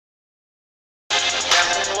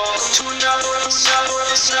Jeff. Welcome to another episode.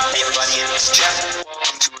 Hey everybody, it's Jeff.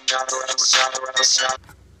 Welcome to another episode.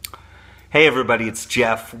 Hey everybody, it's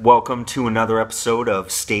Jeff. Welcome to another episode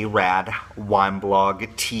of Stay Rad Wine Blog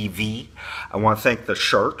TV. I want to thank the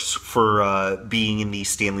Sharks for being in the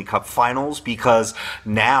Stanley Cup Finals, because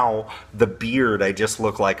now the beard, I just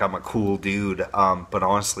look like I'm a cool dude. But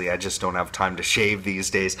honestly, I just don't have time to shave these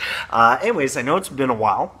days. Anyways, I know it's been a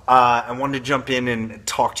while. I wanted to jump in and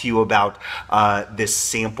talk to you about this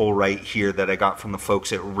sample right here that I got from the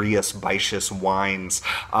folks at Rías Baixas Wines.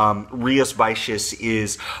 Rías Baixas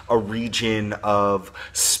is a region of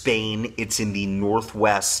Spain. It's in the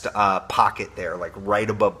northwest pocket there, like right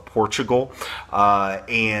above Portugal,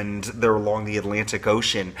 and they're along the Atlantic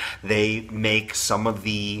Ocean. They make some of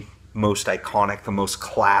the most iconic, the most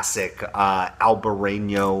classic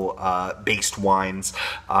Albarreño based wines,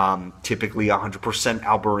 typically 100%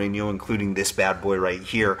 Albarreño, including this bad boy right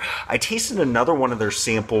here. I tasted another one of their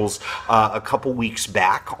samples a couple weeks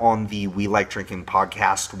back on the We Like Drinking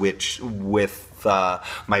podcast, which with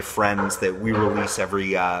my friends, that we release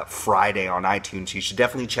every Friday on iTunes. You should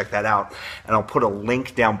definitely check that out, and I'll put a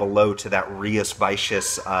link down below to that Rías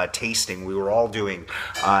Baixas tasting. We were all doing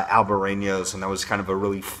Albarreños, and that was kind of a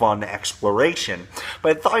really fun exploration.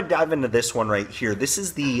 But I thought I'd dive into this one right here. This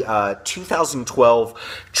is the 2012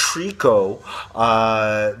 Trico.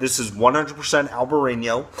 This is 100%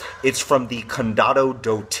 Albarreño. It's from the Condado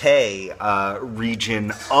do Té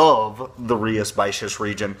region of the Rías Baixas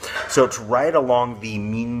region. So it's right along the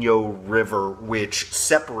Minho River, which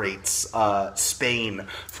separates Spain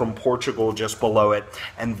from Portugal just below it,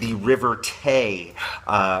 and the River Té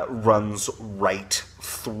runs right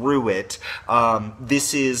through it.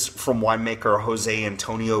 This is from winemaker Jose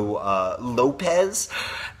Antonio Lopez,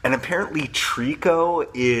 and apparently Trico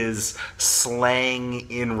is slang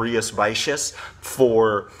in Rías Baixas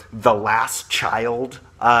for the last child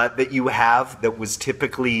that you have that was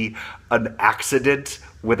typically an accident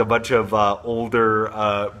with a bunch of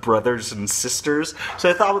older brothers and sisters. So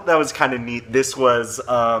I thought that was kind of neat. This was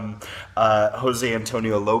Jose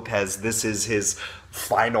Antonio Lopez. This is his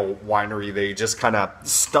final winery that he just kind of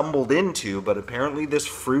stumbled into, but apparently this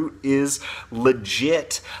fruit is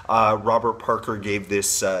legit. Robert Parker gave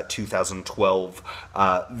this 2012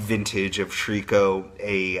 vintage of Trico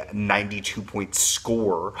a 92-point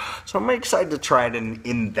score, so I'm excited to try it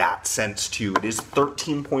in that sense too. It is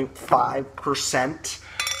 13.5%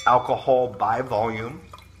 alcohol by volume.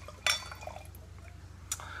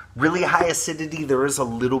 Really high acidity. There is a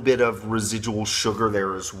little bit of residual sugar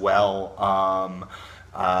there as well.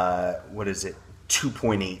 What is it?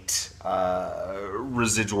 2.8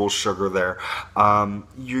 residual sugar there.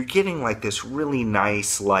 You're getting like this really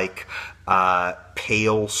nice, like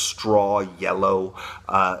pale straw yellow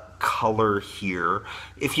color here.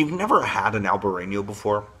 If you've never had an Albarreño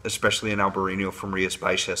before, especially an Albarreño from Rías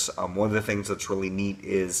Baixas, one of the things that's really neat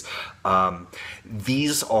is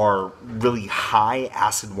these are really high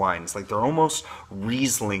acid wines. Like they're almost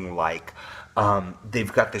Riesling-like.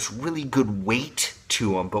 They've got this really good weight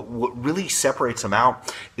to them, but what really separates them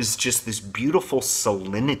out is just this beautiful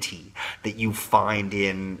salinity that you find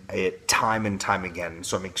in it time and time again.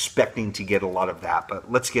 So I'm expecting to get a lot of that,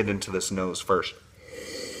 but let's get into this nose first.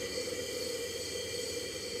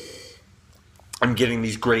 I'm getting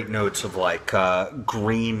these great notes of like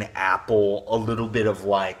green apple, a little bit of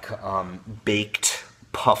like baked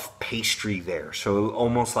puff pastry there. So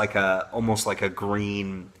almost like a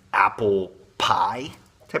green apple pie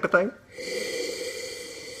type of thing.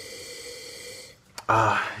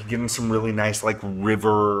 Getting some really nice like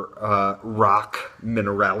river rock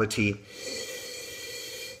minerality.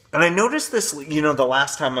 And I noticed this, you know, the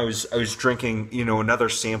last time I was drinking, you know, another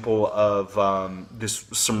sample of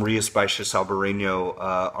some Rías Baixas Albarreño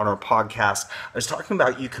on our podcast. I was talking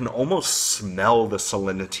about you can almost smell the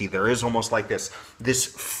salinity. There is almost like this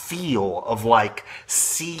feel of like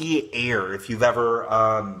sea air. If you've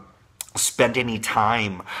ever spent any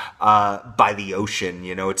time by the ocean,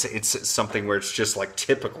 you know, it's something where it's just like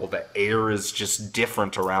typical. The air is just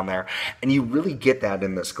different around there, and you really get that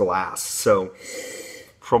in this glass. So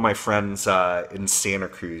for my friends in Santa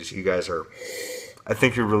Cruz, you guys are, I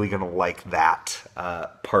think you're really gonna like that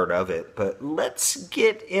part of it. But let's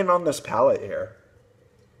get in on this palate here.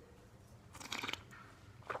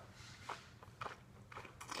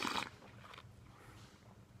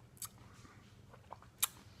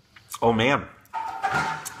 Oh man,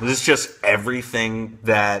 this is just everything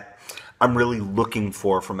that I'm really looking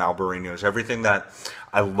for from Albarreños. Everything that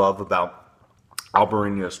I love about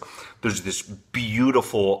Albarreños. There's this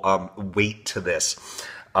beautiful weight to this,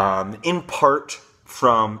 in part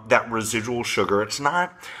from that residual sugar. It's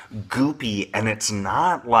not goopy, and it's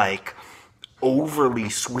not like overly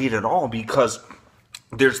sweet at all, because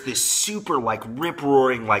there's this super like rip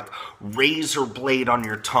roaring, like razor blade on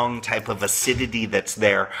your tongue type of acidity that's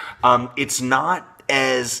there. It's not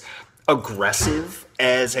as aggressive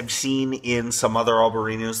as I've seen in some other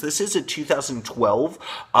Albarinos. This is a 2012,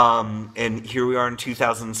 and here we are in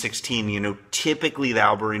 2016. You know, typically the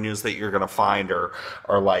Albarinos that you're going to find are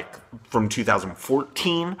like from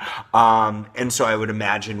 2014, and so I would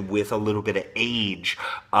imagine with a little bit of age,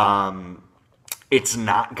 it's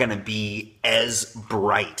not going to be as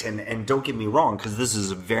bright. And don't get me wrong, because this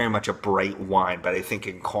is very much a bright wine, but I think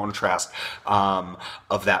in contrast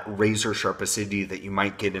of that razor sharp acidity that you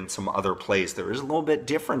might get in some other place, there is a little bit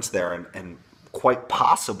difference there, and quite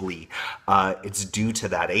possibly it's due to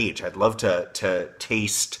that age. I'd love to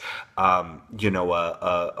taste, you know,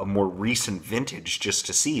 a more recent vintage just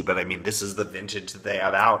to see. But I mean, this is the vintage that they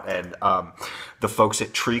have out, and the folks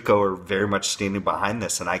at Trico are very much standing behind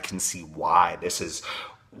this, and I can see why. This is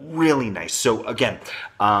really nice. So again,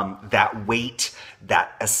 that weight,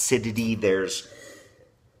 that acidity,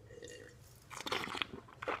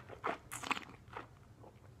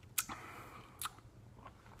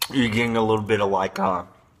 you're getting a little bit of like a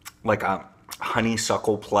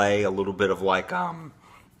honeysuckle play, a little bit of like a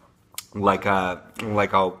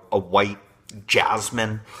white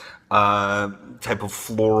jasmine type of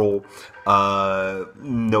floral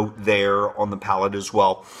note there on the palate as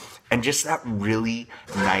well, and just that really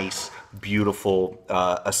nice, beautiful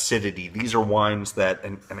acidity. These are wines that,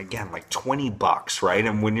 and again, like $20, right?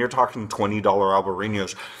 And when you're talking $20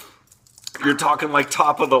 Albarinos, you're talking like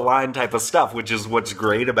top of the line type of stuff, which is what's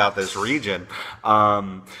great about this region.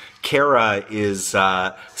 Kara is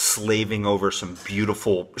slaving over some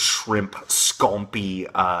beautiful shrimp scampi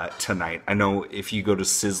tonight. I know if you go to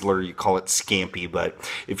Sizzler, you call it scampi, but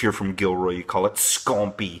if you're from Gilroy, you call it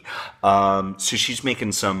scampi. So she's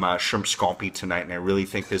making some shrimp scampi tonight, and I really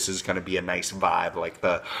think this is going to be a nice vibe, like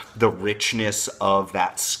the richness of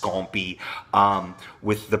that scampi,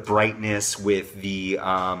 with the brightness, with the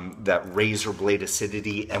that razor blade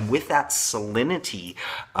acidity, and with that salinity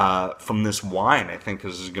from this wine. I think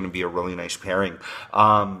this is going to be a really nice pairing.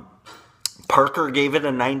 Parker gave it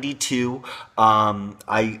a 92.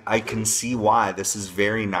 I can see why. This is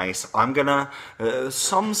very nice. I'm gonna,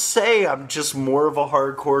 some say I'm just more of a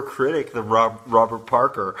hardcore critic than Robert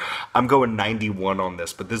Parker. I'm going 91 on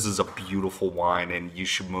this, but this is a beautiful wine, and you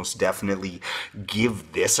should most definitely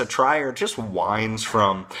give this a try, or just wines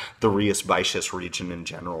from the Rias Baixas region in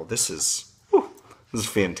general. This is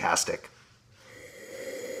fantastic.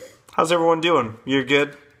 How's everyone doing? You're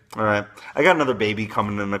good? All right. I got another baby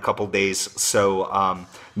coming in a couple days, so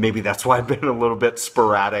maybe that's why I've been a little bit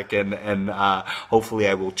sporadic, and hopefully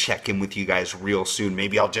I will check in with you guys real soon.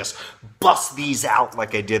 Maybe I'll just bust these out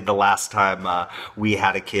like I did the last time we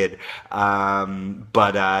had a kid.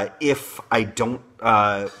 But if I don't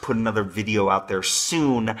put another video out there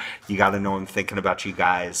soon, you got to know I'm thinking about you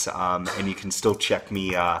guys, and you can still check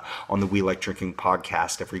me on the We Like Drinking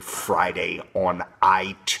podcast every Friday on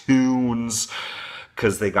iTunes,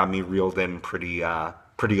 because they got me reeled in pretty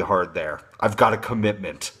hard there. I've got a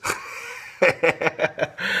commitment.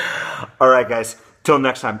 All right, guys. Till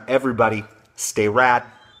next time, everybody, stay rad.